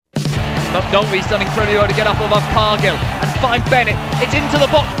McNulty's done incredibly well to get up above Cargill and find Bennett. It's into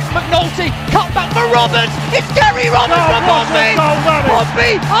the box. McNulty, cut back for Roberts. It's Gary Roberts from Pompey.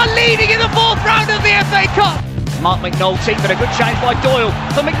 Pompey are leading in the fourth round of the FA Cup. Mark McNulty, but a good chance by Doyle.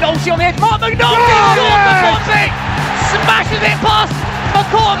 For McNulty on the edge. Mark McNulty scores for Pompey. Smashes it past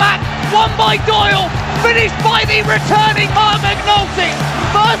McCormack. Won by Doyle. Finished by the returning Mark McNulty.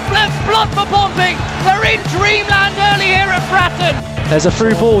 First blood for Pompey. They're in dreamland early here at Bratton. There's a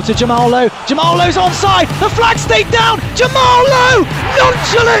through ball to Jamal Lowe. Jamal Lowe's onside. The flag's stayed down. Jamal Lowe,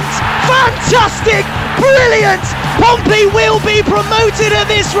 nonchalant, fantastic, brilliant. Pompey will be promoted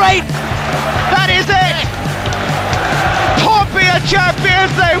at this rate. That is it. Pompey are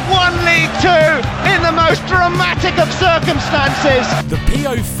champions. They've won League Two in the most dramatic of circumstances. The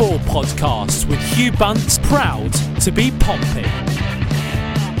PO4 podcast with Hugh Bunce, proud to be Pompey.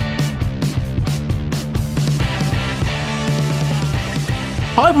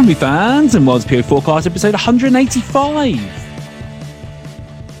 Hi Pompey fans, and welcome to PO Forecast episode 185.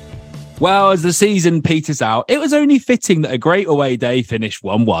 Well, as the season peters out, it was only fitting that a great away day finished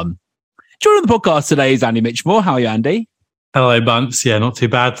 1-1. Joining the podcast today is Andy Mitchmore. How are you, Andy? Hello, Bunce. Yeah, not too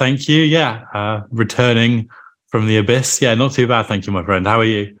bad, thank you. Yeah, returning from the abyss. Yeah, not too bad, thank you, my friend. How are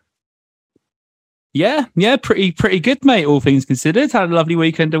you? Yeah, pretty good, mate, all things considered. Had a lovely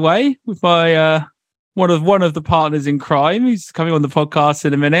weekend away with my... One of the partners in crime who's coming on the podcast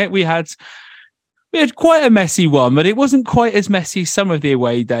in a minute. We had quite a messy one, but it wasn't quite as messy as some of the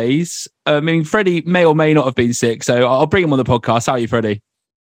away days. I mean, Freddie may or may not have been sick, so I'll bring him on the podcast. How are you, Freddie?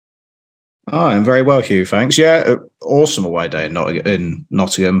 Oh, I'm very well, Hugh. Thanks. Yeah, awesome away day in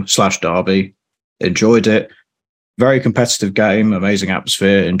Nottingham / Derby. Enjoyed it. Very competitive game, amazing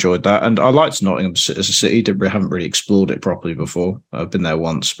atmosphere. Enjoyed that, and I liked Nottingham as a city. Haven't really explored it properly before. I've been there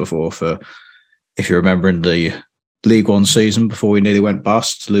once before for. If you remember in the League One season before we nearly went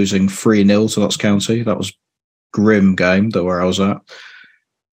bust, losing 3-0 to Notts County. That was a grim game where I was at.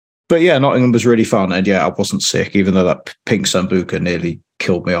 But yeah, Nottingham was really fun. And yeah, I wasn't sick, even though that pink Sambuca nearly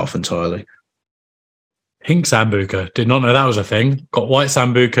killed me off entirely. Pink Sambuca? Did not know that was a thing. Got white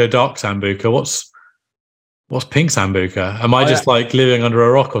Sambuca, dark Sambuca. What's pink Sambuca? Am I just like living under a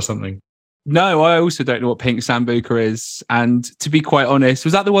rock or something? No, I also don't know what pink Sambuca is. And to be quite honest,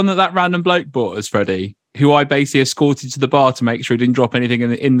 was that the one that random bloke bought us, Freddie? Who I basically escorted to the bar to make sure he didn't drop anything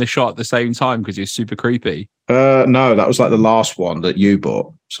in the shot at the same time because he was super creepy? No, that was like the last one that you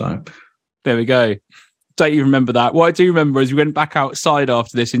bought. So there we go. Don't even remember that. What I do remember is we went back outside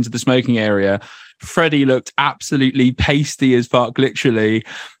after this into the smoking area. Freddie looked absolutely pasty as fuck, literally.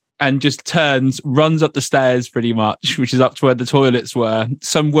 And just runs up the stairs pretty much, which is up to where the toilets were.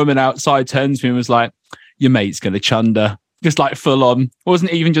 Some woman outside turns to me and was like, your mate's going to chunder. Just like full on. It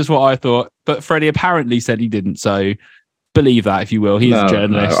wasn't even just what I thought. But Freddie apparently said he didn't. So believe that if you will. He's a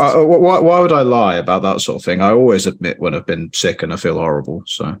journalist. No. Why would I lie about that sort of thing? I always admit when I've been sick and I feel horrible.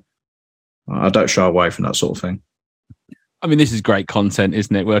 So I don't shy away from that sort of thing. I mean, this is great content,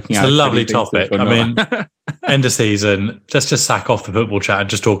 isn't it? It's a lovely topic. I mean, end of season, let's just sack off the football chat and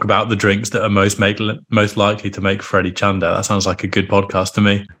just talk about the drinks that are most likely to make Freddie chunder. That sounds like a good podcast to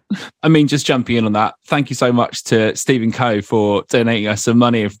me. I mean, just jumping in on that, thank you so much to Stephen Coe for donating us some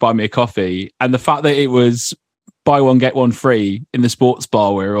money and buy me a coffee. And the fact that it was buy one, get one free in the sports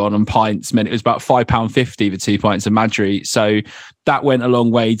bar we were on pints meant it was about £5.50 for 2 pints of Madry. So that went a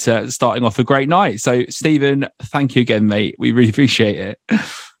long way to starting off a great night. So, Stephen, thank you again, mate. We really appreciate it.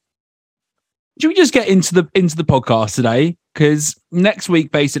 Should we just get into the podcast today? Because next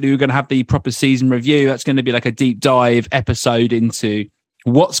week, basically, we're going to have the proper season review. That's going to be like a deep dive episode into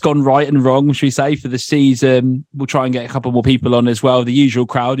what's gone right and wrong, should we say, for the season. We'll try and get a couple more people on as well, the usual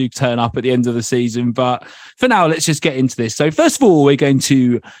crowd who turn up at the end of the season. But for now, let's just get into this. So first of all, we're going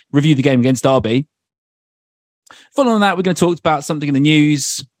to review the game against Derby. Following that, we're going to talk about something in the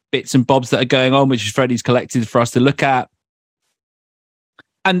news, bits and bobs that are going on, which is Freddie's collected for us to look at.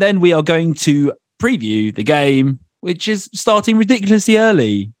 And then we are going to preview the game, which is starting ridiculously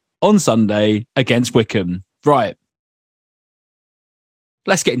early on Sunday against Wycombe. Right.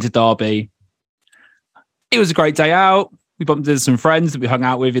 Let's get into Derby. It was a great day out. We bumped into some friends that we hung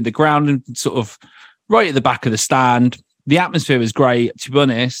out with in the ground and sort of right at the back of the stand. The atmosphere was great, to be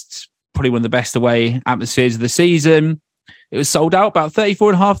honest. Probably one of the best away atmospheres of the season. It was sold out, about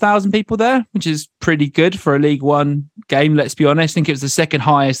 34,500 people there, which is pretty good for a League One game, let's be honest. I think it was the second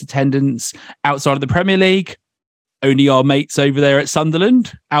highest attendance outside of the Premier League. Only our mates over there at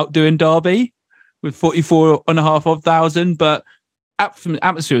Sunderland outdoing Derby with 44,500. But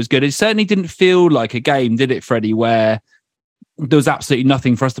atmosphere was good. It certainly didn't feel like a game, did it, Freddie, where there was absolutely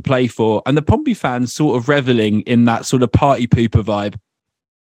nothing for us to play for. And the Pompey fans sort of reveling in that sort of party pooper vibe.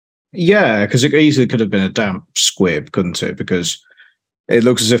 Yeah, because it easily could have been a damp squib, couldn't it? Because it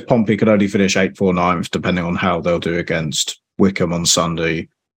looks as if Pompey could only finish 8th or 9th, depending on how they'll do against Wickham on Sunday.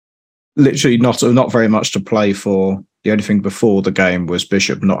 Literally not very much to play for. The only thing before the game was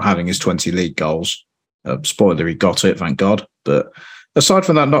Bishop not having his 20 league goals. Spoiler, he got it, thank God. But aside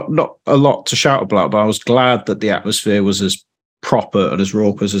from that, not a lot to shout about, but I was glad that the atmosphere was as proper and as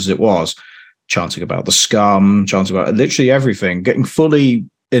raucous as it was. Chanting about the scum, chanting about literally everything, getting fully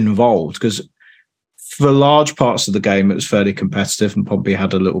involved, because for large parts of the game it was fairly competitive and Pompey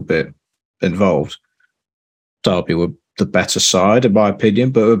had a little bit involved. Derby were the better side in my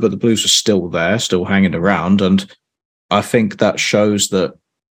opinion, but the Blues were still there, still hanging around, and I think that shows that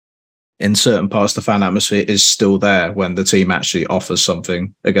in certain parts the fan atmosphere is still there when the team actually offers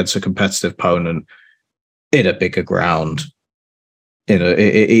something against a competitive opponent in a bigger ground.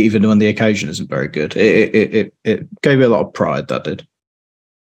 Even when the occasion isn't very good, it gave me a lot of pride. That did.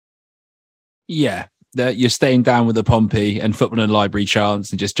 Yeah, you're staying down with the Pompey and football and library chants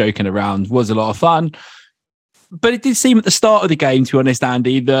and just joking around was a lot of fun. But it did seem at the start of the game, to be honest,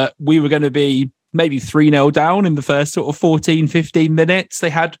 Andy, that we were going to be maybe 3-0 down in the first sort of 14, 15 minutes. They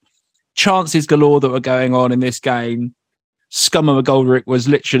had chances galore that were going on in this game. Scummer McGoldrick was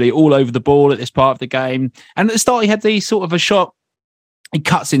literally all over the ball at this part of the game. And at the start, he had the sort of a shot. He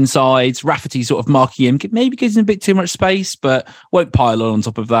cuts inside. Rafferty sort of marking him. Maybe gives him a bit too much space, but won't pile on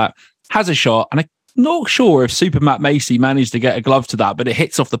top of that. Has a shot. And I'm not sure if Super Matt Macy managed to get a glove to that, but it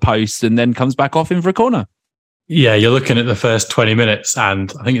hits off the post and then comes back off in for a corner. Yeah, you're looking at the first 20 minutes,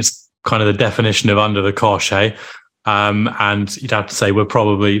 and I think it's kind of the definition of under the cosh, eh? And you'd have to say we're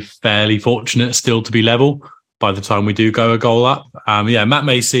probably fairly fortunate still to be level by the time we do go a goal up. Matt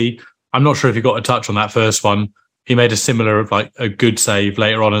Macy, I'm not sure if he got a touch on that first one. He made a similar, like a good save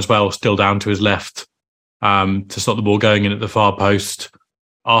later on as well, still down to his left to stop the ball going in at the far post.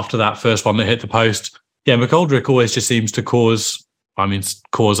 After that first one that hit the post, McGoldrick always just seems to cause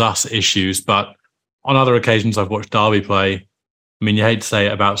us issues. But on other occasions I've watched Derby play, I mean, you hate to say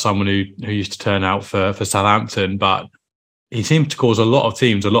it about someone who used to turn out for Southampton, but he seemed to cause a lot of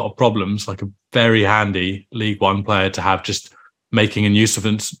teams a lot of problems, like a very handy League One player to have, just making a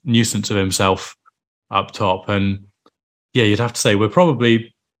nuisance of himself up top. And yeah, you'd have to say we're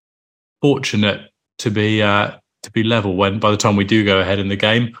probably fortunate to be level when by the time we do go ahead in the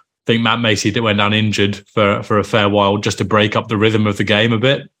game. I think Matt Macy went down injured for a fair while just to break up the rhythm of the game a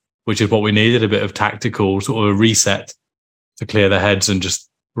bit, which is what we needed, a bit of tactical sort of a reset to clear their heads and just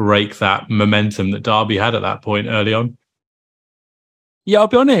break that momentum that Derby had at that point early on. Yeah, I'll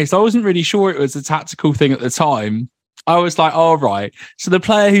be honest, I wasn't really sure it was a tactical thing at the time. I was like, all right. So the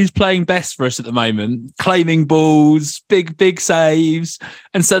player who's playing best for us at the moment, claiming balls, big saves,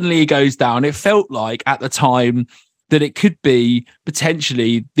 and suddenly he goes down. It felt like at the time that it could be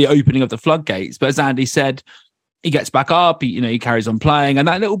potentially the opening of the floodgates. But as Andy said, he gets back up, he carries on playing. And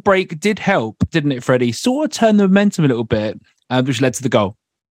that little break did help, didn't it, Freddie? Sort of turned the momentum a little bit, which led to the goal.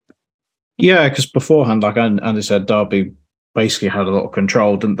 Yeah, because beforehand, like Andy said, Derby basically had a lot of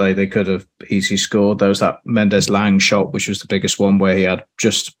control, didn't they? They could have easily scored. There was that Mendes-Lang shot, which was the biggest one, where he had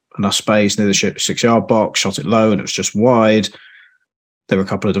just enough space near the 6-yard box, shot it low, and it was just wide. There were a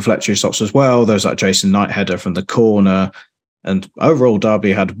couple of deflection shots as well. There was that Jason Knight header from the corner. And overall,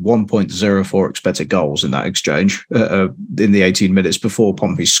 Derby had 1.04 expected goals in that exchange in the 18 minutes before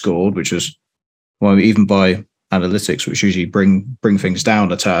Pompey scored, which was, well, even by analytics, which usually bring things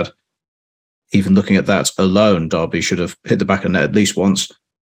down a tad. Even looking at that alone, Derby should have hit the back of the net at least once.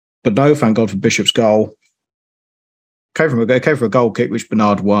 But no, thank God for Bishop's goal. Came from a goal kick, which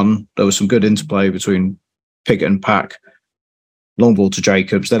Bernard won. There was some good interplay between Piggott and Pack. Long ball to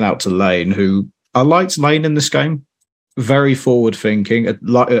Jacobs, then out to Lane, who I liked Lane in this game. Very forward-thinking,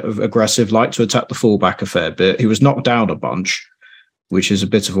 aggressive, liked to attack the fullback a fair bit. He was knocked down a bunch, which is a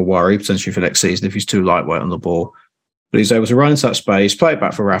bit of a worry, potentially for next season if he's too lightweight on the ball. But he's able to run into that space, play it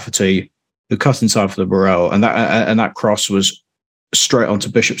back for Rafferty, who cut inside for the Burrell, and that cross was straight onto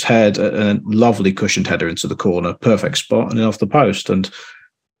Bishop's head, and a lovely cushioned header into the corner, perfect spot, and then off the post. And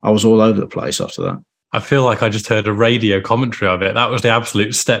I was all over the place after that. I feel like I just heard a radio commentary of it. That was the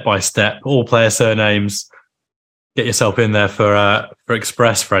absolute step-by-step, all player surnames. Get yourself in there for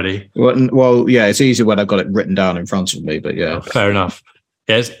Express, Freddie. Well, yeah, it's easier when I've got it written down in front of me, but yeah. Fair enough.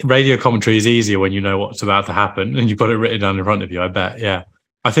 Yeah, radio commentary is easier when you know what's about to happen and you've got it written down in front of you, I bet, yeah.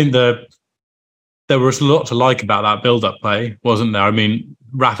 I think there was a lot to like about that build-up play, wasn't there? I mean,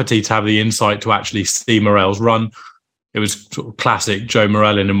 Rafferty to have the insight to actually see Morell's run. It was sort of classic Joe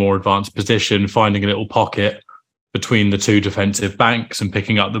Morell in a more advanced position, finding a little pocket between the two defensive banks and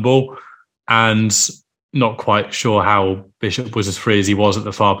picking up the ball. And not quite sure how Bishop was as free as he was at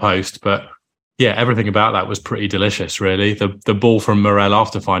the far post. But yeah, everything about that was pretty delicious, really. The ball from Morel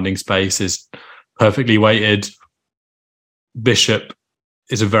after finding space is perfectly weighted. Bishop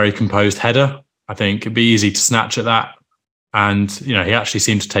is a very composed header. I think it'd be easy to snatch at that. And, he actually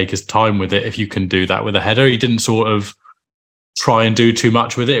seemed to take his time with it. If you can do that with a header, he didn't sort of try and do too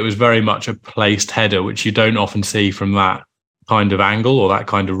much with it. It was very much a placed header, which you don't often see from that kind of angle or that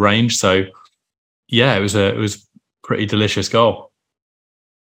kind of range. So yeah, it was pretty delicious goal.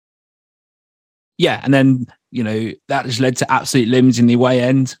 Yeah, and then, that just led to absolute limbs in the away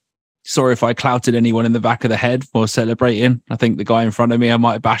end. Sorry if I clouted anyone in the back of the head for celebrating. I think the guy in front of me, I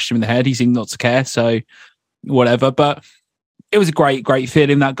might have bashed him in the head. He seemed not to care, so whatever. But it was a great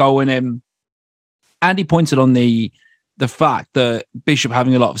feeling, that goal in him. Andy pointed on the fact that Bishop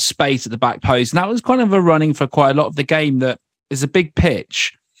having a lot of space at the back post, and that was kind of a running for quite a lot of the game, that is a big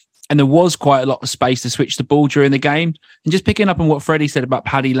pitch and there was quite a lot of space to switch the ball during the game. And just picking up on what Freddie said about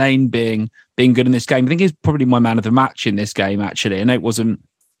Paddy Lane being good in this game, I think he's probably my man of the match in this game, actually. I know it wasn't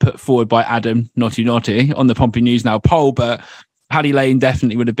put forward by Adam Naughty on the Pompey News Now poll, but Paddy Lane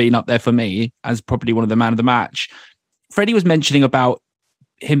definitely would have been up there for me as probably one of the man of the match. Freddie was mentioning about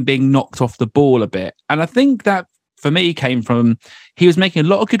him being knocked off the ball a bit. And I think that for me came from, he was making a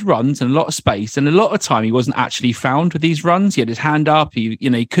lot of good runs and a lot of space, and a lot of time he wasn't actually found with these runs. He had his hand up.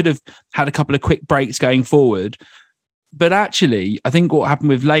 He could have had a couple of quick breaks going forward. But actually, I think what happened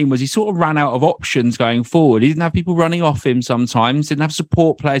with Lane was he sort of ran out of options going forward. He didn't have people running off him sometimes, didn't have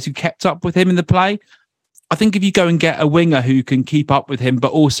support players who kept up with him in the play. I think if you go and get a winger who can keep up with him,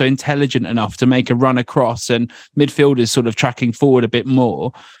 but also intelligent enough to make a run across and midfielders sort of tracking forward a bit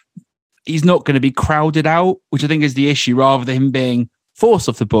more, he's not going to be crowded out, which I think is the issue. Rather than him being forced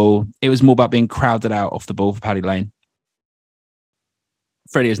off the ball, it was more about being crowded out off the ball for Paddy Lane.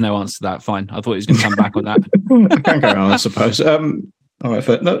 Freddie has no answer to that. Fine. I thought he was going to come back on that. I can go on, I suppose. All right,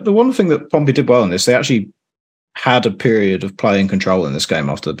 the one thing that Pompey did well in this, they actually had a period of play and control in this game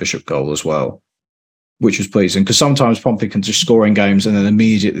after the Bishop goal as well, which was pleasing, because sometimes Pompey can just score in games and then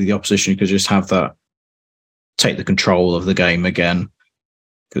immediately the opposition could just have that, take the control of the game again.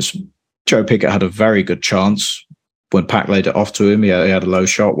 Because Joe Pickett had a very good chance when Pack laid it off to him. He had a low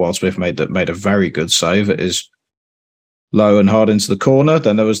shot while Smith made a very good save. It is low and hard into the corner.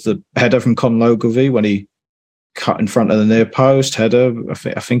 Then there was the header from Conor Ogilvie when he cut in front of the near post header. I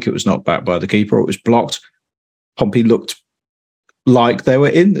think it was knocked back by the keeper, or it was blocked. Pompey looked like they were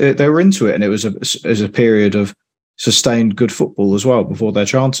into it, and it was a period of sustained good football as well before their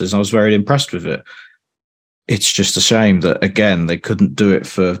chances. And I was very impressed with it. It's just a shame that, again, they couldn't do it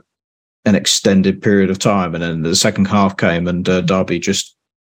for an extended period of time. And then the second half came and Derby just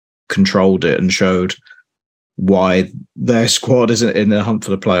controlled it and showed why their squad isn't in the hunt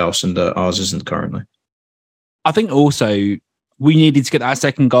for the playoffs and ours isn't currently. I think also we needed to get that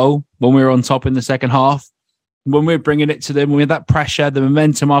second goal when we were on top in the second half. When we were bringing it to them, we had that pressure, the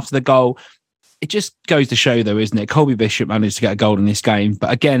momentum after the goal. It just goes to show, though, isn't it? Colby Bishop managed to get a goal in this game. But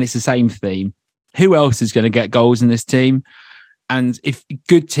again, it's the same theme. Who else is going to get goals in this team? And if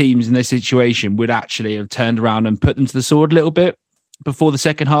good teams in this situation would actually have turned around and put them to the sword a little bit before the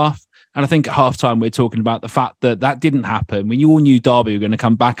second half. And I think at halftime, we're talking about the fact that didn't happen. We all knew Derby were going to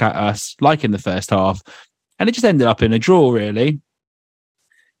come back at us, like in the first half. And it just ended up in a draw, really.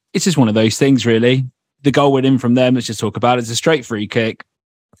 It's just one of those things, really. The goal went in from them. Let's just talk about it. It's a straight free kick.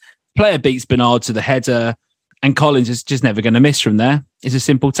 Player beats Bernard to the header. And Collins is just never going to miss from there. It's a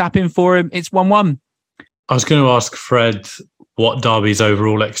simple tap in for him. It's 1-1. I was going to ask Fred what Derby's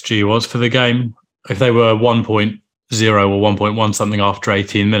overall XG was for the game. If they were 1.0 or 1.1 something after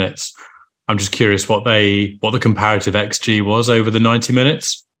 18 minutes, I'm just curious what the comparative XG was over the 90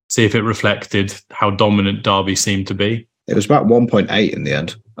 minutes. See if it reflected how dominant Derby seemed to be. It was about 1.8 in the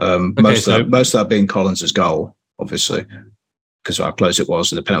end. Most of that being Collins' goal, obviously, because of how close it was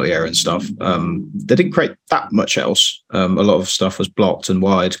to the penalty area and stuff. They didn't create that much else. A lot of stuff was blocked and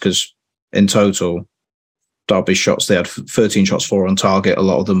wide, because in total, Derby's shots, they had 13 shots, 4 on target. A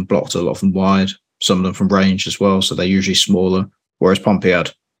lot of them blocked, a lot of them wide, some of them from range as well. So they're usually smaller. Whereas Pompey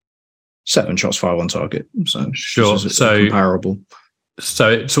had 7 shots, 5 on target. So sure, so comparable. So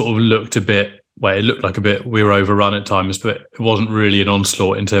it sort of looked a bit, it looked like we were overrun at times, but it wasn't really an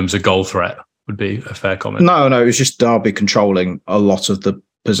onslaught in terms of goal threat, would be a fair comment. No, it was just Derby controlling a lot of the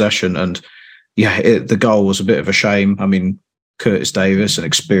possession. And the goal was a bit of a shame. I mean, Curtis Davis, an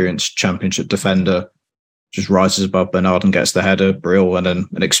experienced championship defender, just rises above Bernard and gets the header, Brill, and then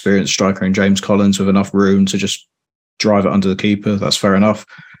an experienced striker in James Collins with enough room to just drive it under the keeper. That's fair enough.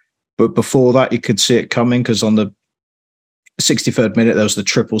 But before that, you could see it coming, because on the 63rd minute, there was the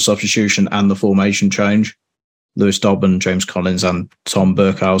triple substitution and the formation change. Lewis Dobbin, James Collins, and Tom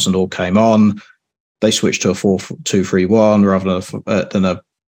Burkhausen all came on. They switched to a 4-2-3-1 rather than a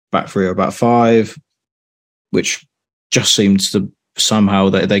back three or back five, which just seems to somehow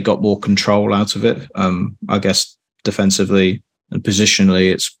they got more control out of it. I guess defensively and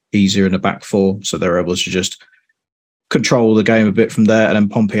positionally, it's easier in a back four, so they're able to just control the game a bit from there. And then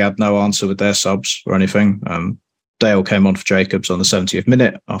Pompey had no answer with their subs or anything. Dale came on for Jacobs on the 70th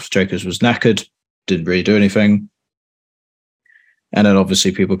minute after Jacobs was knackered, didn't really do anything. And then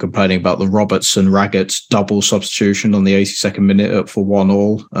obviously people complaining about the Roberts and Raggett double substitution on the 82nd minute up for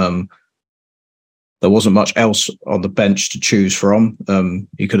 1-1. There wasn't much else on the bench to choose from.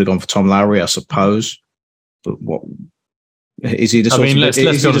 He could have gone for Tom Lowry, I suppose. But what is he? The sort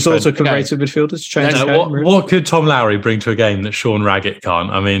of creative midfielder to change the game, really? What could Tom Lowry bring to a game that Sean Raggett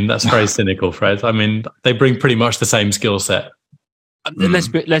can't? I mean, that's very cynical, Fred. I mean, they bring pretty much the same skill set. Let's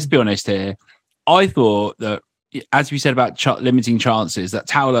be honest here. I thought that, as we said about limiting chances, that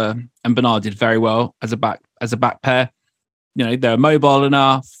Towler and Bernard did very well as a back pair. You know, they're mobile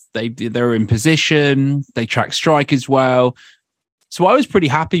enough. They're in position. They track strikers well. So I was pretty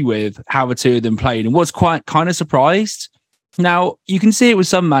happy with how the two of them played, and was quite kind of surprised. Now you can see it with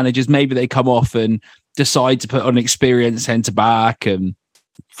some managers. Maybe they come off and decide to put on an experienced centre back, and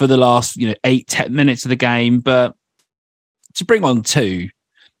for the last 8-10 minutes of the game, but to bring on two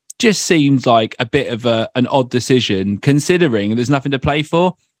just seems like a bit of an odd decision, considering there's nothing to play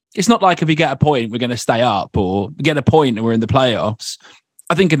for. It's not like if we get a point, we're going to stay up, or we get a point and we're in the playoffs.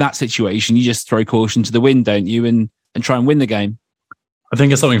 I think in that situation, you just throw caution to the wind, don't you, and try and win the game. I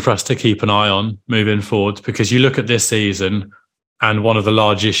think it's something for us to keep an eye on moving forward, because you look at this season, and one of the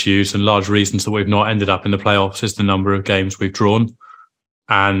large issues and large reasons that we've not ended up in the playoffs is the number of games we've drawn.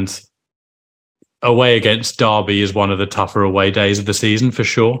 And away against Derby is one of the tougher away days of the season for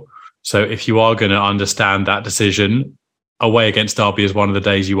sure. So if you are going to understand that decision, away against Derby is one of the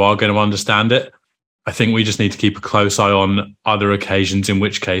days you are going to understand it. I think we just need to keep a close eye on other occasions, in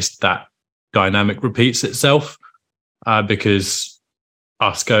which case that dynamic repeats itself, because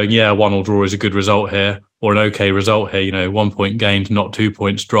us going, 1-1 draw is a good result here, or an okay result here, 1 point gained, not 2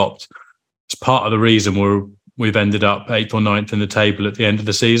 points dropped. It's part of the reason we've ended up 8th or 9th in the table at the end of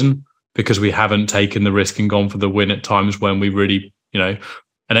the season, because we haven't taken the risk and gone for the win at times when we really,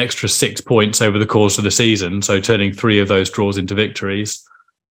 an extra 6 points over the course of the season. So turning 3 of those draws into victories.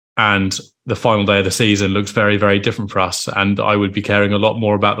 And the final day of the season looks very, very different for us. And I would be caring a lot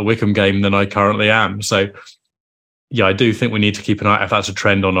more about the Wycombe game than I currently am. So, yeah, I do think we need to keep an eye if that's a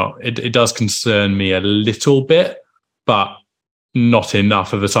trend or not. It does concern me a little bit, but not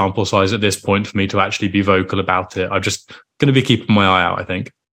enough of a sample size at this point for me to actually be vocal about it. I'm just going to be keeping my eye out, I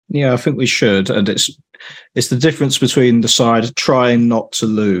think. Yeah, I think we should. And it's the difference between the side trying not to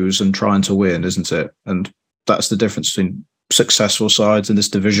lose and trying to win, isn't it? And that's the difference between successful sides in this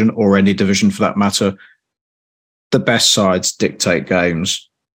division, or any division for that matter. The best sides dictate games,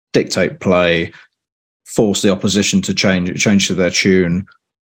 dictate play, force the opposition to change to their tune,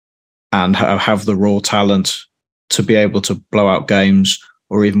 and have the raw talent to be able to blow out games,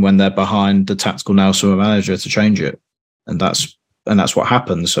 or even when they're behind, the tactical nous of a manager to change it. And that's what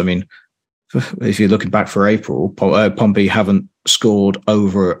happens. I mean, if you're looking back for April, Pompey haven't scored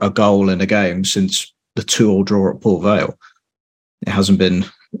over a goal in a game since the 2-2 draw at Port Vale.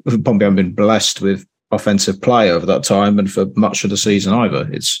 Pompey haven't been blessed with offensive play over that time, and for much of the season either.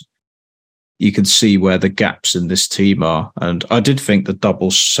 You can see where the gaps in this team are. And I did think the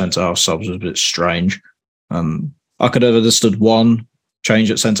double centre-half subs was a bit strange. I could have understood one change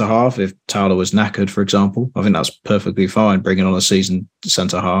at centre-half if Towler was knackered, for example. I think that's perfectly fine, bringing on a seasoned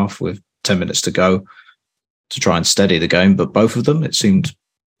centre-half with 10 minutes to go to try and steady the game. But both of them, it seemed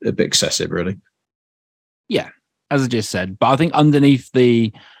a bit excessive, really. Yeah, as I just said. But I think underneath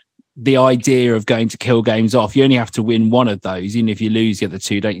the idea of going to kill games off, you only have to win one of those. Even if you lose the other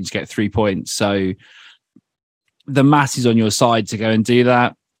two, don't you just get 3 points? So the mass is on your side to go and do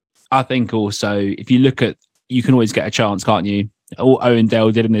that. I think also, if you look at, you can always get a chance, can't you? All Owen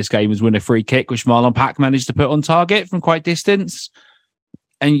Dale did in this game was win a free kick, which Marlon Pack managed to put on target from quite distance.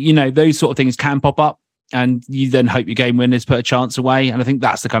 And, those sort of things can pop up, and you then hope your game winners put a chance away. And I think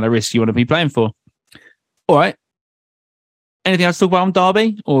that's the kind of risk you want to be playing for. All right. Anything else to talk about on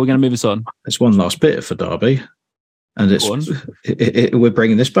Derby, or we're going to move us on? There's one last bit for Derby, and we're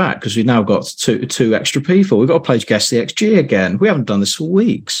bringing this back because we've now got two extra people. We've got to play Guess the XG again. We haven't done this for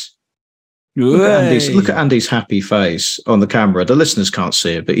weeks. Look at Andy's happy face on the camera. The listeners can't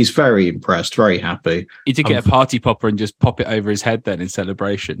see it, but he's very impressed, very happy. He did get a party popper and just pop it over his head then in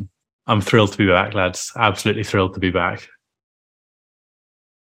celebration. I'm thrilled to be back, lads. Absolutely thrilled to be back.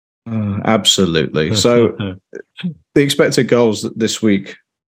 Absolutely. So the expected goals this week,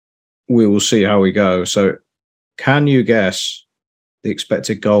 we will see how we go. So can you guess the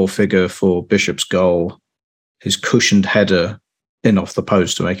expected goal figure for Bishop's goal, his cushioned header in off the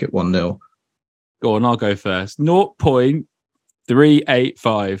post to make it 1-0? Go on, I'll go first.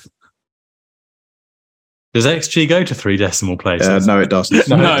 0.385. Does XG go to 3 decimal places? No, it doesn't.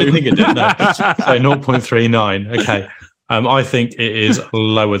 No, I didn't think it did. No. So 0.39. Okay. I think it is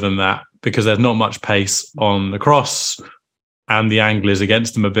lower than that because there's not much pace on the cross and the angle is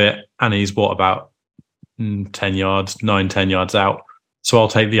against him a bit. And he's about 10 yards out. So I'll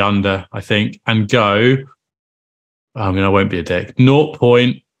take the under, I think, and go. I won't be a dick.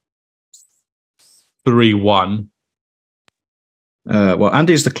 0.31. Well,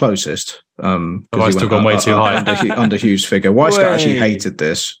 Andy's the closest. Have I still gone way too high? Under Hugh's figure. Weisker actually hated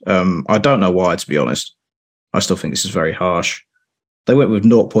this. I don't know why, to be honest. I still think this is very harsh. They went with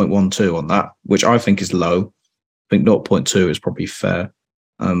 0.12 on that, which I think is low. I think 0.2 is probably fair,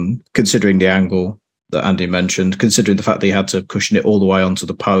 considering the angle that Andy mentioned, considering the fact that he had to cushion it all the way onto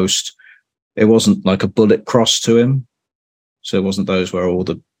the post. It wasn't like a bullet cross to him. So it wasn't those where all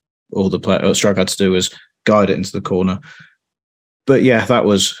the striker had to do was guide it into the corner. But yeah, that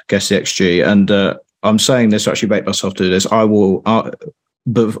was guess the XG. And I'm saying this to actually make myself do this. I will,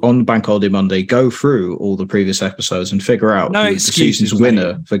 but on Bank Holiday Monday, go through all the previous episodes and figure out who the season's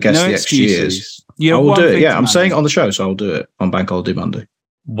winner for guess the XG is. I will do it. Yeah, I'm saying it on the show, so I'll do it on Bank Holiday Monday.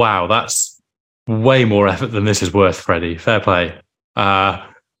 Wow, that's way more effort than this is worth, Freddie. Fair play.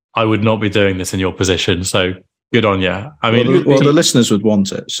 I would not be doing this in your position, so good on you. I mean, the listeners would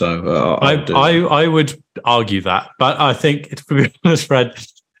want it, so I would argue that. But I think, to be honest, Fred,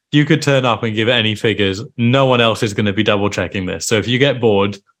 you could turn up and give it any figures. No one else is going to be double checking this. So if you get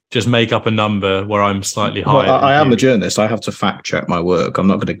bored, just make up a number where I'm slightly higher. Well, I am a journalist. I have to fact check my work. I'm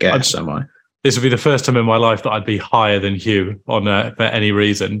not going to guess, am I? This would be the first time in my life that I'd be higher than Hugh on for any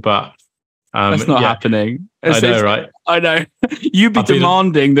reason, but that's not happening. I know, right? I know. You'd be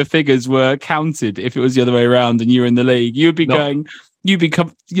demanding the figures were counted if it was the other way around and you were in the league. You'd be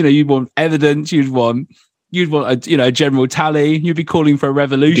you'd want evidence. You'd want a general tally. You'd be calling for a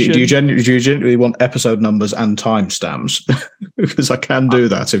revolution. Do you genuinely want episode numbers and timestamps? Because I can do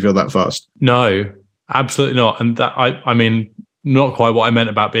that if you're that fast. No, absolutely not. And that I mean, not quite what I meant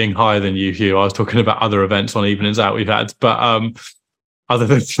about being higher than you, Hugh. I was talking about other events on Evenings Out we've had, but other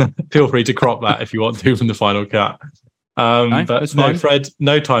than that, feel free to crop that if you want to from the final cut. But no, Fred,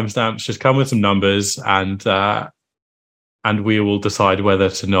 no timestamps. Just come with some numbers, and we will decide whether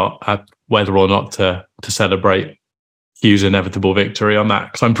or not to celebrate Hugh's inevitable victory on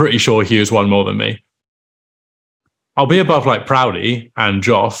that. Because I'm pretty sure Hugh's won more than me. I'll be above like Proudy and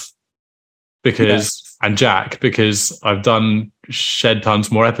Joff and Jack because I've done shed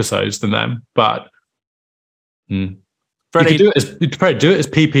tons more episodes than them. But Freddie, do it as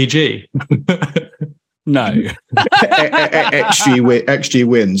PPG. No. XG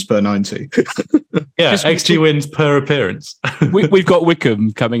wins per 90. Yeah, XG wins per appearance. We've got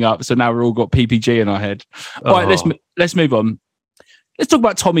Wickham coming up, so now we've all got PPG in our head. All right, let's move on. Let's talk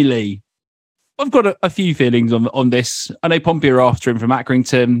about Tommy Lee. I've got a few feelings on this. I know Pompey are after him from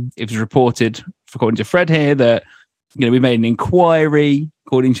Accrington. It was reported, according to Fred here, that we made an inquiry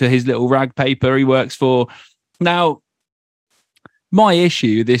according to his little rag paper he works for. Now, my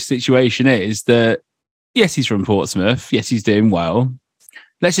issue with this situation is that, yes, he's from Portsmouth. Yes, he's doing well.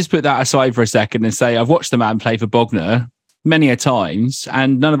 Let's just put that aside for a second and say I've watched the man play for Bognor many a times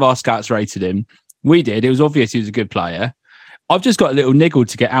and none of our scouts rated him. We did. It was obvious he was a good player. I've just got a little niggle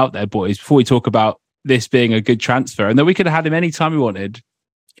to get out there, boys, before we talk about this being a good transfer. And then we could have had him anytime we wanted.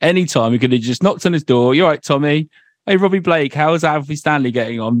 Anytime. We could have just knocked on his door. You all right, Tommy? Hey, Robbie Blake, how's Alfie Stanley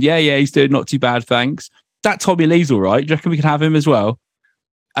getting on? Yeah, he's doing not too bad, thanks. That Tommy Lee's all right. Do you reckon we can have him as well?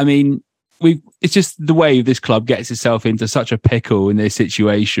 I mean, it's just the way this club gets itself into such a pickle in this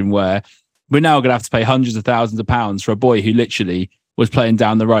situation where we're now going to have to pay hundreds of thousands of pounds for a boy who literally was playing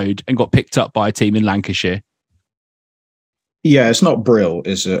down the road and got picked up by a team in Lancashire. Yeah, it's not brill,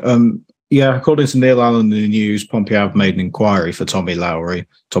 is it? According to Neil Allen in the news, Pompey have made an inquiry for Tommy Lee,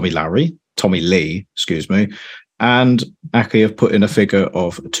 excuse me, and Aki have put in a figure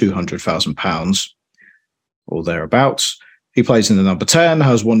of £200,000 or thereabouts. He plays in the number 10,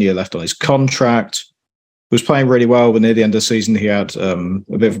 has 1 year left on his contract, was playing really well, but near the end of the season, he had a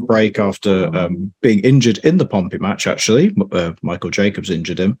bit of a break after being injured in the Pompey match, actually. Michael Jacobs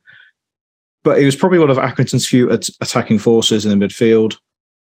injured him. But he was probably one of Accrington's few attacking forces in the midfield.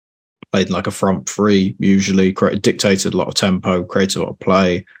 Played like a front three, usually. Dictated a lot of tempo, created a lot of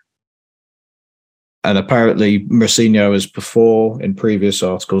play. And apparently Mourinho has before in previous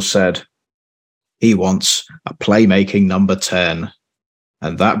articles said he wants a playmaking number 10.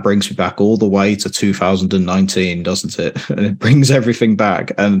 And that brings me back all the way to 2019, doesn't it? And it brings everything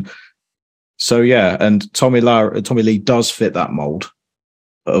back. And so, yeah, and Tommy Lee does fit that mold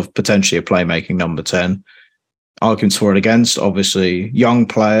of potentially a playmaking number 10. Arguments for and against, obviously, young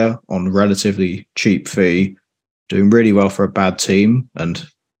player on relatively cheap fee, doing really well for a bad team. And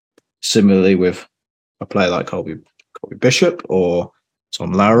similarly with a player like Colby Bishop or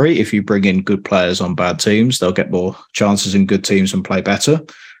Tom Lowry, if you bring in good players on bad teams, they'll get more chances in good teams and play better.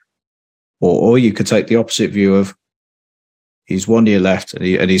 Or you could take the opposite view of he's 1 year left and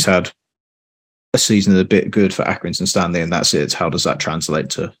he's had a season a bit good for Accrington Stanley, and that's it. How does that translate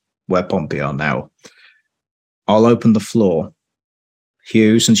to where Pompey are now? I'll open the floor.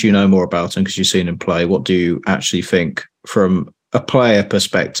 Hugh, since you know more about him because you've seen him play, what do you actually think from a player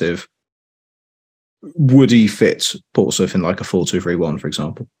perspective? Would he fit Portsmouth in like a 4-2-3-1, for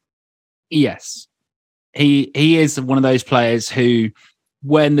example? Yes. He is one of those players who,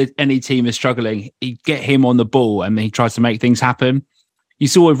 when any team is struggling, you get him on the ball and he tries to make things happen. You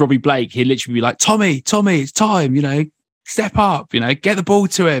saw with Robbie Blake, he'd literally be like, Tommy, it's time, step up, get the ball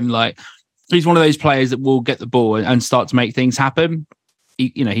to him. Like, he's one of those players that will get the ball and start to make things happen.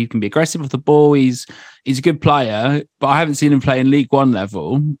 He can be aggressive with the ball. He's a good player, but I haven't seen him play in League One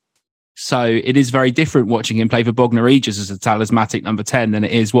level. So it is very different watching him play for Bognor Regis as a talismanic number 10 than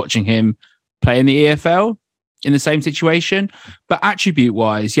it is watching him play in the EFL in the same situation. But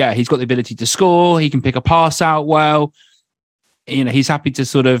attribute-wise, yeah, he's got the ability to score. He can pick a pass out well. He's happy to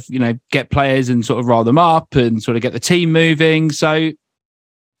sort of, get players and sort of rile them up and sort of get the team moving. So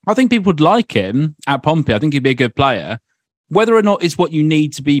I think people would like him at Pompey. I think he'd be a good player. Whether or not it's what you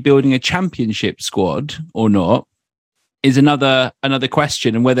need to be building a championship squad or not is another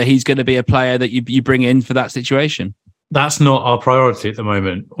question, and whether he's going to be a player that you bring in for that situation. That's not our priority at the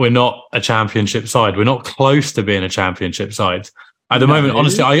moment. We're not a championship side. We're not close to being a championship side. At the moment,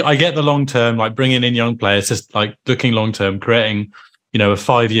 honestly, I get the long term, like bringing in young players, just like looking long term, creating, a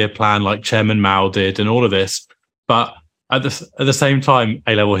 5-year plan like Chairman Mao did and all of this. But at the same time,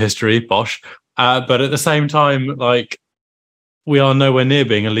 A-level history, bosh. But at the same time, like, we are nowhere near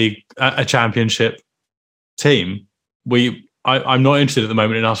being a championship team. I'm not interested at the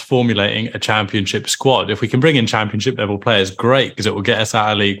moment in us formulating a championship squad. If we can bring in championship level players, great, because it will get us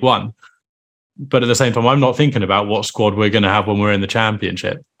out of League One. But at the same time, I'm not thinking about what squad we're going to have when we're in the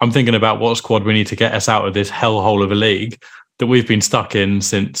championship. I'm thinking about what squad we need to get us out of this hellhole of a league that we've been stuck in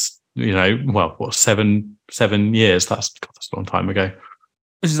since, 7 years. That's a long time ago.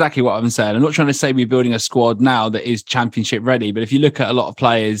 That's exactly what I'm saying. I'm not trying to say we're building a squad now that is championship ready, but if you look at a lot of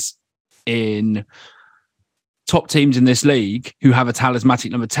players in top teams in this league who have a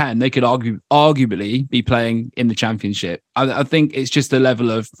talismanic number 10, they could arguably be playing in the championship. I think it's just a level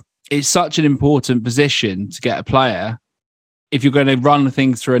of, it's such an important position to get a player. If you're going to run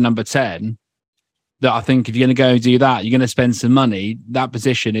things through a number 10, that I think if you're going to go and do that, you're going to spend some money. That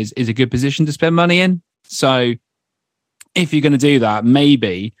position is a good position to spend money in. So if you're going to do that,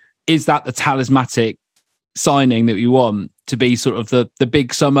 maybe is that the talismanic signing that we want to be sort of the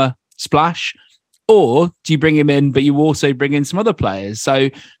big summer splash? Or do you bring him in, but you also bring in some other players? So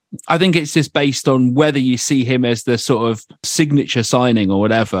I think it's just based on whether you see him as the sort of signature signing or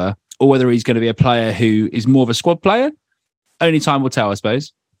whatever, or whether he's going to be a player who is more of a squad player. Only time will tell, I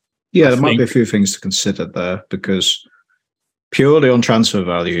suppose. Yeah, there might be a few things to consider there, because purely on transfer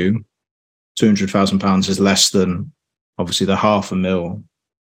value, £200,000 is less than obviously the $500,000.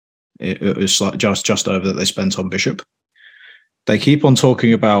 It was like just over that they spent on Bishop. They keep on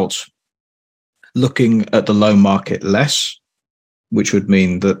talking about looking at the loan market less, which would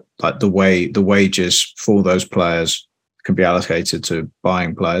mean that like the wages for those players can be allocated to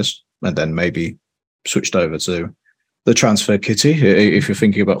buying players and then maybe switched over to the transfer kitty, if you're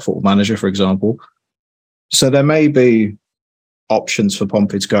thinking about Football Manager, for example. So there may be options for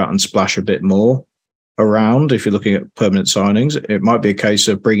Pompey to go out and splash a bit more around. If you're looking at permanent signings, it might be a case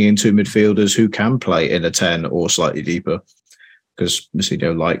of bringing in two midfielders who can play in a 10 or slightly deeper, because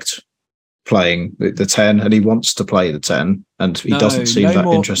Mourinho liked playing the 10 and he wants to play the 10, and he doesn't seem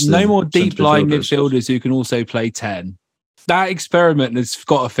interested. No more deep line midfielders who can also play 10. That experiment has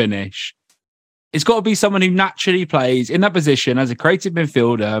got to finish. It's got to be someone who naturally plays in that position as a creative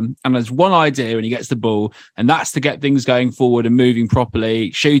midfielder and has one idea when he gets the ball, and that's to get things going forward and moving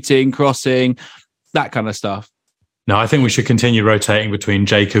properly, shooting, crossing, that kind of stuff. No, I think we should continue rotating between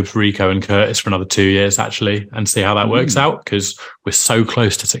Jacobs, Rico and Curtis for another 2 years, actually, and see how that works out, because we're so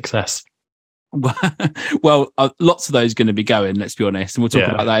close to success. Well, lots of those are going to be going, let's be honest. And we'll talk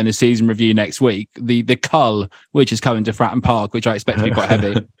about that in the season review next week. The cull, which is coming to Fratton Park, which I expect to be quite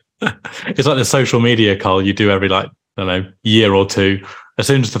heavy. It's like the social media cull you do every, year or two. As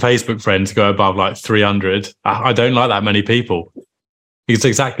soon as the Facebook friends go above 300, I don't like that many people. It's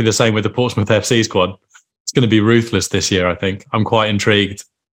exactly the same with the Portsmouth FC squad. It's going to be ruthless this year, I think. I'm quite intrigued.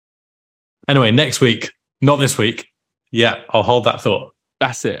 Anyway, next week, not this week. Yeah, I'll hold that thought.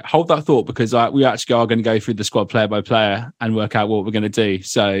 That's it. Hold that thought, because we actually are going to go through the squad player by player and work out what we're going to do.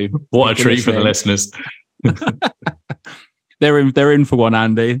 So what a treat for the listeners. They're in for one,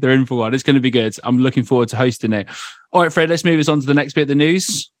 Andy. They're in for one. It's going to be good. I'm looking forward to hosting it. All right, Fred, let's move us on to the next bit of the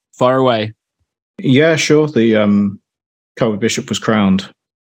news. Fire away. Yeah, sure. The Colby Bishop was crowned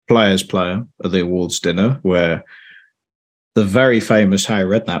Players Player at the awards dinner, where the very famous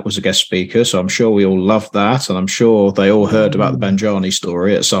Harry Redknapp was a guest speaker. So I'm sure we all loved that. And I'm sure they all heard about the Banjani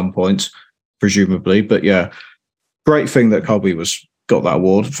story at some point, presumably. But yeah, great thing that Colby got that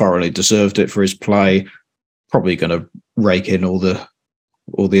award, thoroughly deserved it for his play. Probably going to rake in all the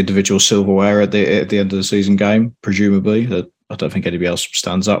individual silverware at the end of the season game, presumably. I don't think anybody else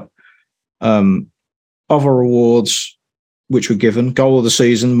stands up. Other awards which were given: goal of the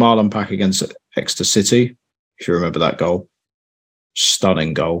season, Marlon Pack against Exeter City, if you remember that goal.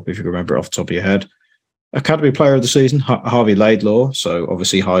 Stunning goal, if you remember it off the top of your head. Academy Player of the Season, Harvey Laidlaw, so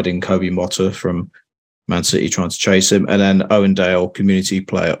obviously hiding Kobe Motta from Man City trying to chase him. And then Owen Dale, Community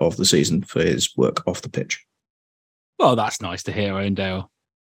Player of the Season for his work off the pitch. Well, that's nice to hear, Owen Dale.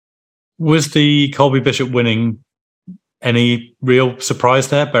 Was the Colby Bishop winning any real surprise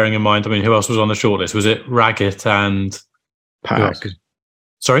there, bearing in mind, who else was on the shortlist? Was it Raggett and... Pack.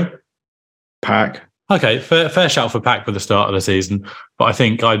 Sorry? Pack. Okay, fair shout for Pack for the start of the season. But I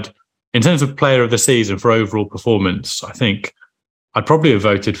think in terms of player of the season for overall performance, I think I'd probably have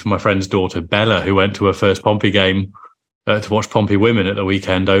voted for my friend's daughter, Bella, who went to her first Pompey game to watch Pompey women at the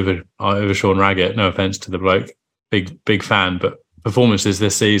weekend over Sean Raggett. No offence to the bloke. Big fan, but performances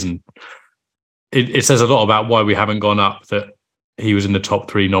this season, it says a lot about why we haven't gone up that he was in the top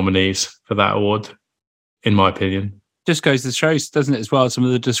 3 nominees for that award, in my opinion. Just goes to show, doesn't it, as well, some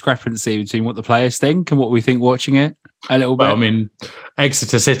of the discrepancy between what the players think and what we think watching it a little bit. Well,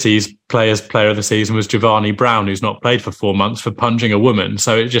 Exeter City's player of the season was Giovanni Brown, who's not played for 4 months, for punching a woman.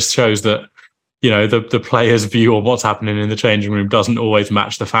 So it just shows that, the players' view of what's happening in the changing room doesn't always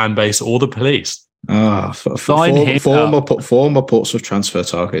match the fan base or the police. Former Portsmouth transfer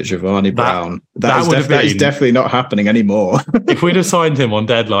target Giovanni Brown. That is definitely not happening anymore. If we'd have signed him on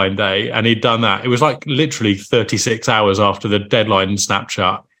deadline day and he'd done that, it was literally 36 hours after the deadline in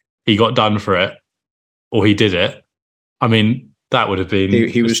Snapchat, he got done for it, or he did it. That would have been...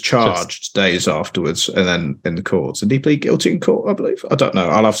 He was charged days afterwards, and then in the courts. Did he plead guilty in court, I believe? I don't know.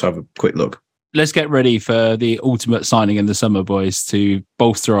 I'll have to have a quick look. Let's get ready for the ultimate signing in the summer, boys, to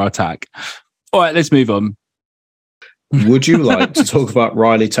bolster our attack. All right, let's move on. Would you like to talk about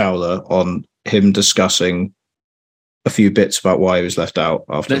Riley Towler on him discussing a few bits about why he was left out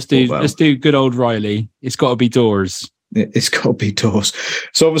after? Let's do good old Riley. It's got to be doors. It's got to be doors.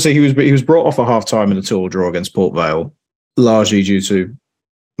 So obviously he was brought off at half time in a 2-2 draw against Port Vale, largely due to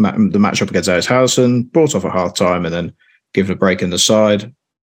the matchup against Ellis Harrison. Brought off at half time and then given a break in the side.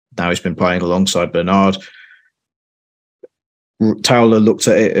 Now he's been playing alongside Bernard. Towler looked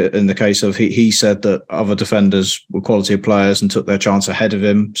at it in the case of he said that other defenders were quality of players and took their chance ahead of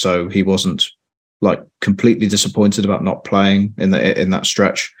him, so he wasn't completely disappointed about not playing in that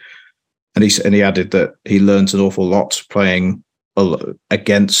stretch. And he added that he learned an awful lot playing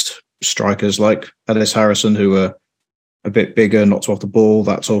against strikers like Ellis Harrison, who are a bit bigger, not off the ball,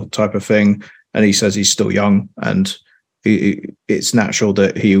 that sort of type of thing. And he says he's still young and it's natural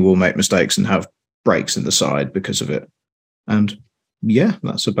that he will make mistakes and have breaks in the side because of it. And yeah,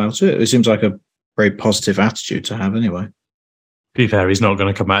 that's about it. It seems like a very positive attitude to have anyway. To be fair, he's not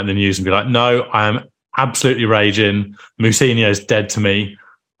going to come out in the news and be like, no, I am absolutely raging. Mousinho's dead to me.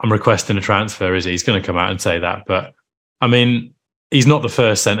 I'm requesting a transfer, is he? He's going to come out and say that. But he's not the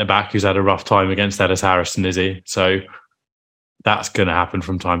first centre-back who's had a rough time against Ellis Harrison, is he? So that's going to happen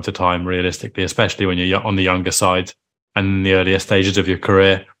from time to time, realistically, especially when you're on the younger side and in the earlier stages of your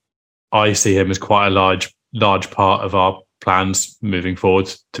career. I see him as quite a large part of our plans moving forward.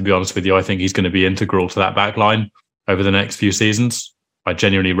 To be honest with you, I think he's going to be integral to that back line over the next few seasons. I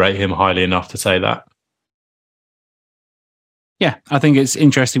genuinely rate him highly enough to say that. Yeah, I think it's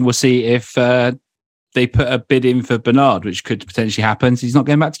interesting. We'll see if they put a bid in for Bernard, which could potentially happen. He's not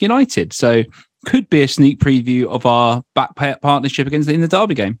going back to United. So could be a sneak preview of our back partnership in the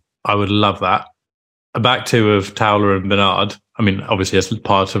Derby game. I would love that. a back two of Towler and Bernard. I mean, obviously as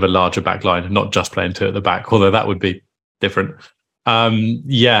part of a larger back line, not just playing two at the back, although that would be different.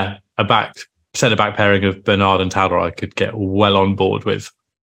 A centre-back pairing of Bernard and Towler I could get well on board with.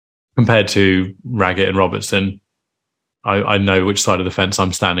 Compared to Raggett and Robertson, I know which side of the fence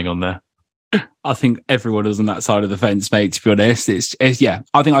I'm standing on there. I think everyone is on that side of the fence, mate, to be honest. It's I think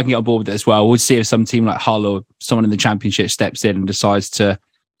I can get on board with it as well. We'll see if some team like Hull or someone in the Championship steps in and decides to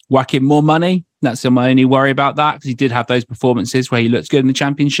whack in more money. That's my only worry about that, because he did have those performances where he looked good in the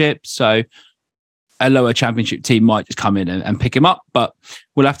Championship. So a lower Championship team might just come in and pick him up, but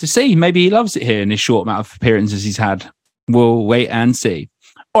we'll have to see. Maybe he loves it here in his short amount of appearances he's had. We'll wait and see.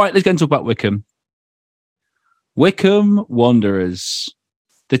 All right, let's go and talk about Wycombe. Wycombe Wanderers.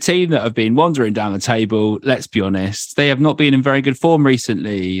 The team that have been wandering down the table, let's be honest, they have not been in very good form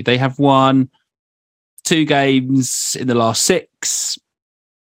recently. They have won 2 games in the last 6.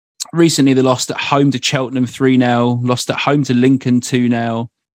 Recently, they lost at home to Cheltenham 3-0, lost at home to Lincoln 2-0.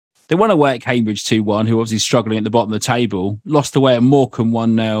 They won away at Cambridge 2-1, who are obviously struggling at the bottom of the table, lost away at Morecambe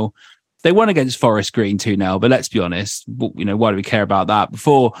 1-0. They won against Forest Green 2-0, but let's be honest, why do we care about that?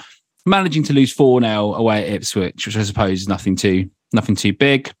 Before managing to lose 4-0 away at Ipswich, which I suppose is nothing too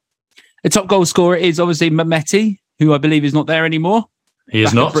big. The top goal scorer is obviously Mehmeti, who I believe is not there anymore. He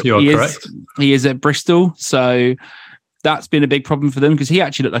is not, you are correct. He is at Bristol, so that's been a big problem for them, because he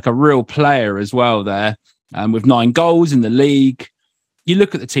actually looked like a real player as well there, with 9 goals in the league. You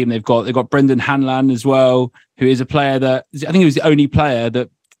look at the team they've got Brendan Hanlan as well, who is a player that, I think he was the only player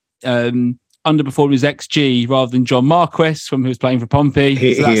that underperformed his XG rather than John Marquis when he was playing for Pompey.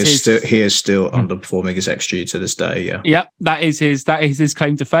 He is still underperforming his XG to this day. Yeah, that is his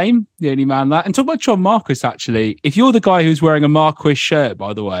claim to fame. The only man that. And talk about John Marquis. Actually, if you're the guy who's wearing a Marquis shirt,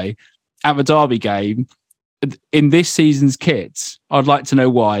 by the way, at the Derby game in this season's kit, I'd like to know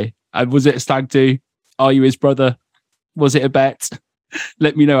why. Was it a stag do? Are you his brother? Was it a bet?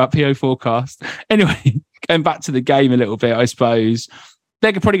 Let me know at PO Forecast. Anyway, going back to the game a little bit, I suppose.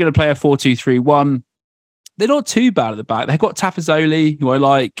 They're probably going to play a 4-2-3-1. They're not too bad at the back. They've got Tafazoli, who I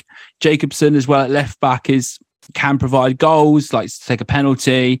like. Jacobson as well at left back can provide goals, likes to take a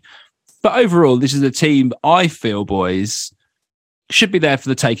penalty. But overall, this is a team I feel, boys, should be there for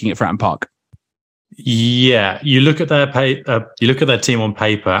the taking at Fratton Park. Yeah, you look at their team on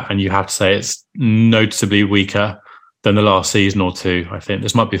paper, and you have to say it's noticeably weaker than the last season or two. I think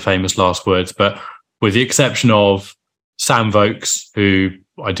this might be famous last words, but with the exception of Sam Vokes, who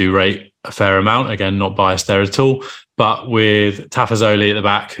I do rate a fair amount, again, not biased there at all, but with Tafazoli at the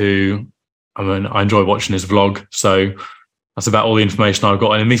back, who, I enjoy watching his vlog. So that's about all the information I've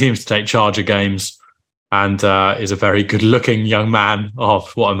got. And he seems to take charge of games and is a very good looking young man. Oh,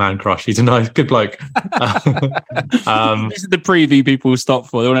 what a man crush. He's a nice, good bloke. This is the preview people stop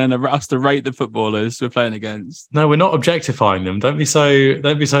for. They want us to rate the footballers we're playing against. No, we're not objectifying them. Don't be so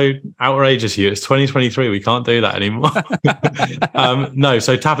outrageous, Hugh. It's 2023. We can't do that anymore. No,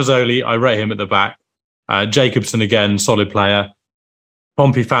 so Tafazoli, I rate him at the back. Jacobson, again, solid player.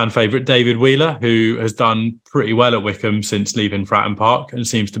 Pompey fan favourite David Wheeler, who has done pretty well at Wycombe since leaving Fratton Park and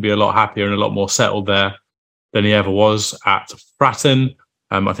seems to be a lot happier and a lot more settled there than he ever was at Fratton.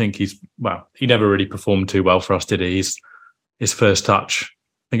 I think he never really performed too well for us, did he? His first touch,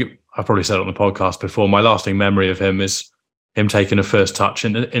 I've probably said it on the podcast before, my lasting memory of him is him taking a first touch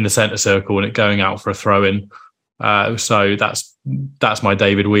in the centre circle and it going out for a throw-in. So that's my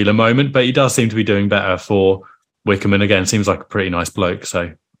David Wheeler moment, but he does seem to be doing better for Wycombe, and again, seems like a pretty nice bloke,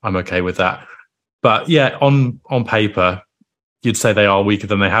 so I'm okay with that. But yeah, on paper, you'd say they are weaker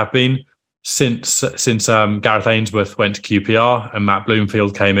than they have been since Gareth Ainsworth went to QPR and Matt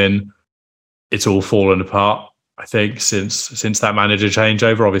Bloomfield came in. It's all fallen apart, I think, since that manager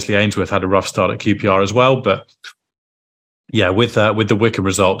changeover. Obviously, Ainsworth had a rough start at QPR as well, but yeah, with the Wycombe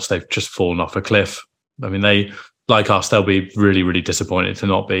results, they've just fallen off a cliff. I mean, they, like us, they'll be really, really disappointed to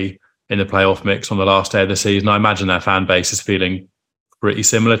not be in the playoff mix on the last day of the season. I imagine their fan base is feeling pretty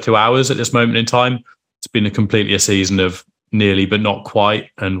similar to ours at this moment in time. It's been completely a season of nearly but not quite,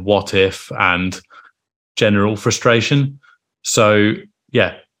 and what if, and general frustration. So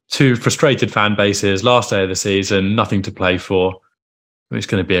yeah, 2 frustrated fan bases, last day of the season, nothing to play for. It's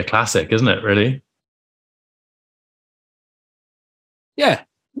going to be a classic, isn't it, really? Yeah,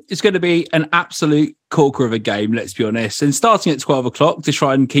 it's going to be an absolute corker of a game, let's be honest. And starting at 12 o'clock to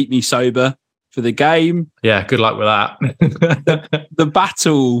try and keep me sober for the game. Yeah, good luck with that. The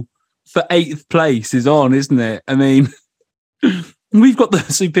battle for 8th place is on, isn't it? I mean, we've got the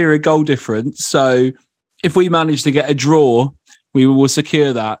superior goal difference. So if we manage to get a draw, we will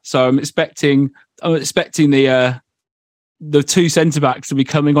secure that. So I'm expecting the the two centre-backs to be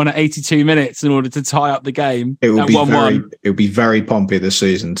coming on at 82 minutes in order to tie up the game. It would at be 1-1. It would be very Pompey this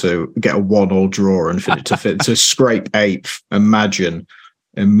season to get a 1-1 draw and to scrape 8th.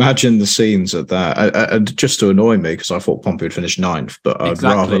 Imagine the scenes at that, and just to annoy me because I thought Pompey would finish 9th, but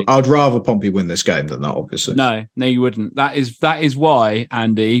I'd rather Pompey win this game than that. Obviously, no, you wouldn't. That is why,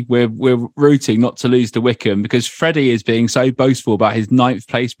 Andy, we're rooting not to lose to Wickham, because Freddie is being so boastful about his 9th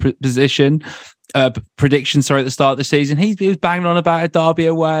place prediction. At the start of the season, he was banging on about a derby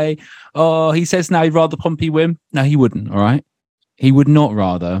away. Oh, he says now he'd rather Pompey win. No, he wouldn't. All right, he would not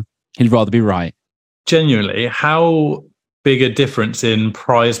rather. He'd rather be right. Genuinely, how big a difference in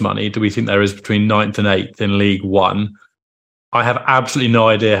prize money do we think there is between 9th and 8th in League One? I have absolutely no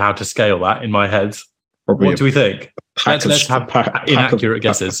idea how to scale that in my head. Probably what do we think? Let's have inaccurate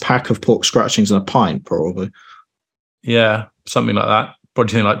guesses. A pack of pork scratchings and a pint, probably. Yeah, something like that.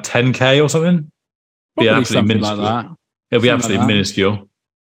 Probably something like 10k or something. Probably be absolutely minuscule. Like that. It'll be absolutely minuscule.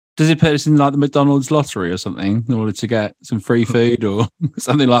 Does it put us in like the McDonald's lottery or something in order to get some free food or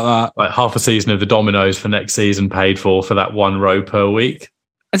something like that? Like half a season of the Dominoes for next season paid for that 1 row per week.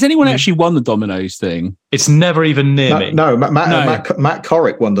 Has anyone actually won the Dominoes thing? It's never even near me. No, Matt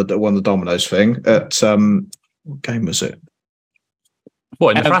Corrick won the Dominoes thing at what game was it?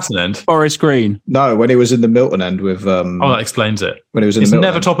 What, in the Fratton end? Forest Green. No, when he was in the Milton end with that explains it. When he was in it's the Milton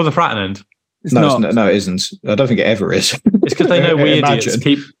never end. Top of the Fratton end. No, it isn't. I don't think it ever is. It's because they know we idiots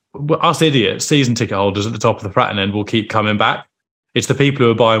keep us idiots, season ticket holders at the top of the Fratton end will keep coming back. It's the people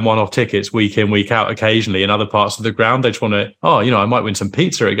who are buying one-off tickets week in, week out, occasionally in other parts of the ground. They just want to, I might win some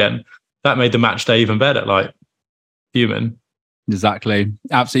pizza again. That made the match day even better. Like, fuming. Exactly.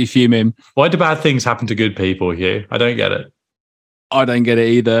 Absolutely fuming. Why do bad things happen to good people, Hugh? I don't get it. I don't get it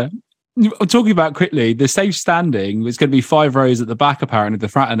either. I'm talking about quickly, the safe standing was going to be 5 rows at the back, apparently, the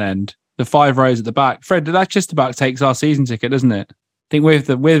Fratton end. The 5 rows at the back. Fred, that just about takes our season ticket, doesn't it? I think we're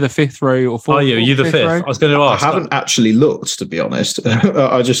the 5th row or 4th. Are you? Are you the 5th? Row? I was going to ask. I haven't actually looked, to be honest.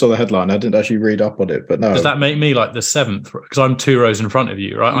 I just saw the headline. I didn't actually read up on it, but no. Does that make me like the 7th? Because I'm 2 rows in front of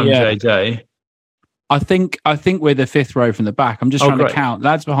you, right? I'm JJ. I think we're the 5th row from the back. I'm just trying to count.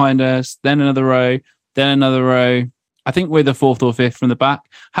 Lads behind us, then another row, then another row. I think we're the 4th or 5th from the back.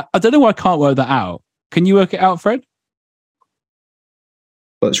 I don't know why I can't work that out. Can you work it out, Fred?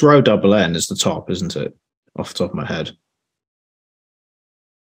 Well, it's row double N is the top, isn't it? Off the top of my head.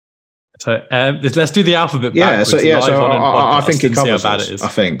 So let's do the alphabet. Yeah, so I think it covers how bad it is. I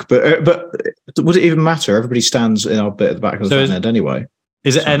think, but would it even matter? Everybody stands in our bit at the back of the end anyway.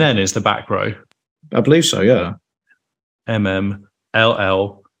 Is it NN is the back row? I believe so. Yeah. MM,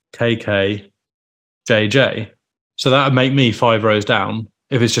 LL, KK, JJ. So that would make me 5 rows down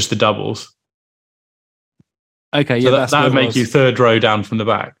if it's just the doubles. Okay, so that would make you 3rd row down from the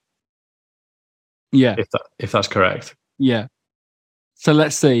back. Yeah, if that's correct. Yeah. So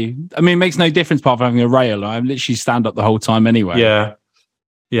let's see. I mean, it makes no difference apart from having a rail. I literally stand up the whole time anyway. Yeah,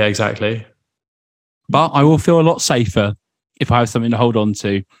 exactly. But I will feel a lot safer if I have something to hold on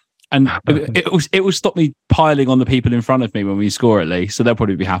to, and it will stop me piling on the people in front of me when we score at least. So they'll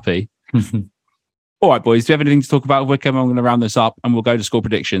probably be happy. All right, boys. Do you have anything to talk about Wickham? I'm going to round this up, and we'll go to score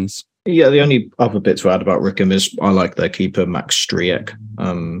predictions. Yeah, the only other bit to add about Wickham is I like their keeper Max Striek.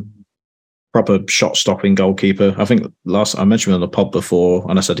 Proper shot-stopping goalkeeper. I think I mentioned him on the pod before,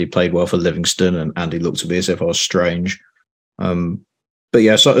 and I said he played well for Livingston, and Andy looked at me as if I was strange. But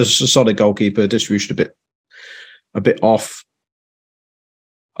yeah, so it's a solid goalkeeper. Distribution a bit off.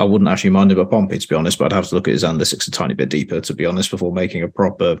 I wouldn't actually mind him at Pompey, to be honest, but I'd have to look at his analytics a tiny bit deeper, to be honest, before making a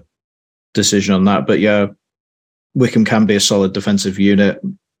proper decision on that. But yeah, Wickham can be a solid defensive unit.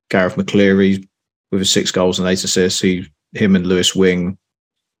 Gareth McCleary with his 6 goals and 8 assists. Him and Lewis Wing,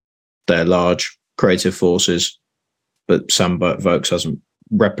 they're large creative forces, but Sam Vokes hasn't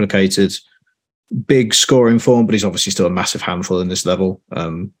replicated big scoring form, but he's obviously still a massive handful in this level.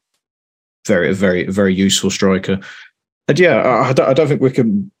 Very, very, very useful striker. And yeah, I don't think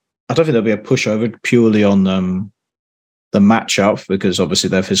Wickham. I don't think there'll be a pushover purely on the matchup, because obviously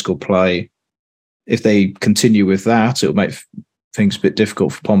their physical play. If they continue with that, it'll make things a bit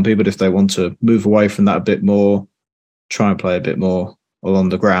difficult for Pompey. But if they want to move away from that a bit more, try and play a bit more along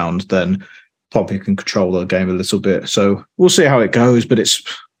the ground, then Pompey can control the game a little bit. So we'll see how it goes, but it's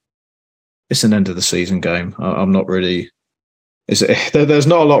an end of the season game. I'm not really. There's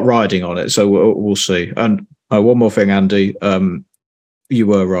not a lot riding on it, so we'll see. And one more thing, Andy, you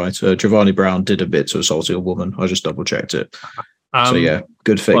were right. Giovanni Brown did a bit to assault a woman. I just double checked it. So yeah,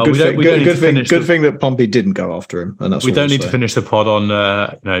 good thing. Well, good thing that Pompey didn't go after him. And that's we don't need to finish the pod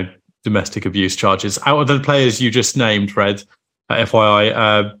on domestic abuse charges. Out of the players you just named, Fred,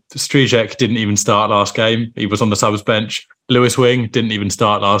 FYI, Strijek didn't even start last game. He was on the subs bench. Lewis Wing didn't even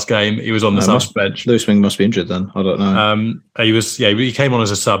start last game. He was on the subs bench. Lewis Wing must be injured then. I don't know. He came on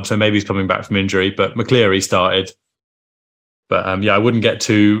as a sub, so maybe he's coming back from injury. But McCleary started. But I wouldn't get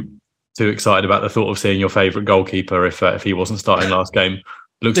too excited about the thought of seeing your favourite goalkeeper if he wasn't starting last game.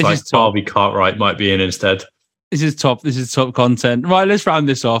 Looks like Harvey Cartwright might be in instead. This is top content. Right, let's round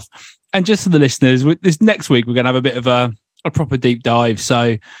this off. And just for the listeners, this next week we're going to have a bit of a proper deep dive.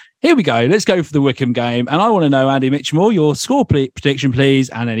 So here we go. Let's go for the Wickham game. And I want to know, Andy Mitchell, your score prediction, please,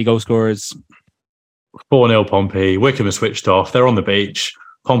 and any goal scorers. 4-0 Pompey. Wickham are switched off. They're on the beach.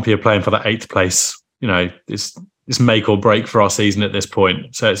 Pompey are playing for that 8th place. It's make or break for our season at this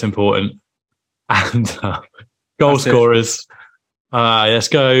point. So it's important. And goal scorers. Let's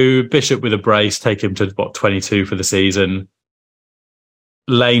go Bishop with a brace. Take him to 22 for the season.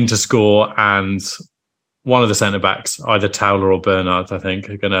 Lane to score, and one of the centre backs, either Towler or Bernard, I think,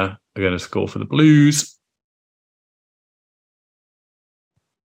 are gonna score for the Blues.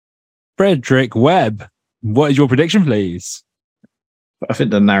 Frederick Webb, what is your prediction, please? I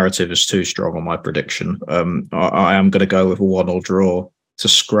think the narrative is too strong on my prediction. I am going to go with a 1-1 draw to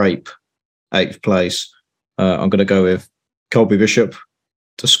scrape 8th place. I'm going to go with Colby Bishop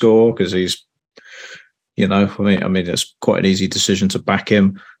to score because he's, it's quite an easy decision to back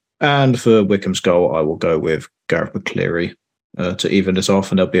him. And for Wickham's goal, I will go with Gareth McCleary to even this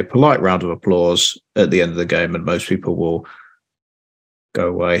off, and there'll be a polite round of applause at the end of the game, and most people will go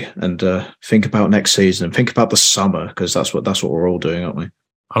away and think about next season and think about the summer, because that's what we're all doing, aren't we?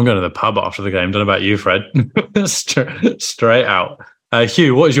 I'm going to the pub after the game. Don't know about you, Fred. Straight out.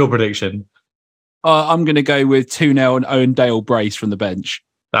 Hugh, what is your prediction? I'm going to go with 2-0 and Owen Dale brace from the bench.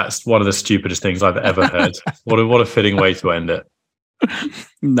 That's one of the stupidest things I've ever heard. What a fitting way to end it.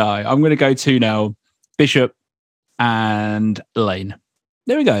 No, I'm going to go 2-0, Bishop and Lane.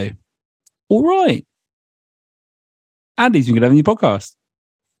 There we go. All right. Andy's been going to have a new podcast.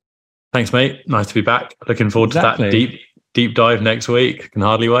 Thanks, mate. Nice to be back. Looking forward to that deep dive next week. Can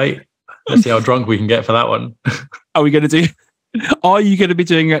hardly wait. Let's see how drunk we can get for that one. Are you going to be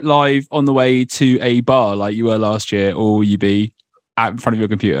doing it live on the way to a bar like you were last year, or will you be out in front of your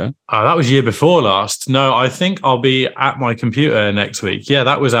computer? That was year before last. No, I think I'll be at my computer next week. Yeah,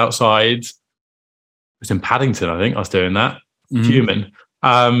 that was outside. It was in Paddington, I think I was doing that. Human.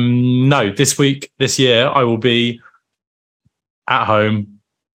 No, this year, I will be at home.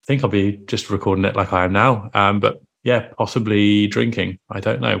 I think I'll be just recording it like I am now. But yeah, possibly drinking. I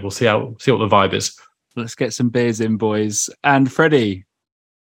don't know. We'll see what the vibe is. Let's get some beers in, boys. And Freddie,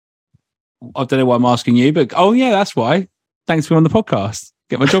 I don't know why I'm asking you, but that's why. Thanks for being on the podcast.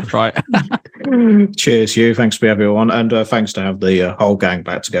 Get my job right. Cheers, Hugh. Thanks to everyone. And thanks to have the whole gang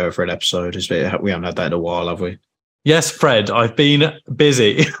back together for an episode. We haven't had that in a while, have we? Yes, Fred. I've been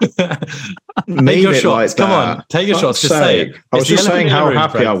busy. Take your shots. Come on. Take your shots. Just say it. I was just saying how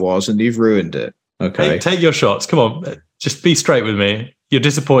happy Fred. I was, and you've ruined it. Okay. Take your shots. Come on. Just be straight with me. You're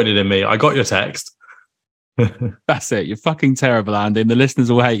disappointed in me. I got your text. That's it. You're fucking terrible, Andy, and the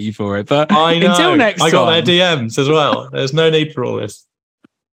listeners will hate you for it. But I know. Until next time, I got their DMs as well. There's no need for all this.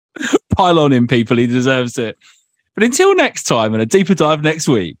 Pile on him, people. He deserves it. But until next time, and a deeper dive next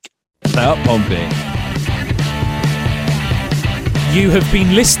week, stay up, Pompey. You have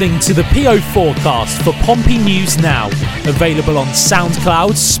been listening to the PO Forecast for Pompey News Now, available on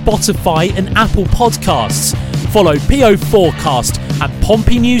SoundCloud, Spotify and Apple Podcasts. Follow PO Forecast and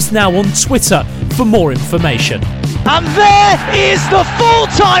Pompey News Now on Twitter for more information. And there is the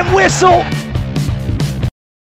full-time whistle.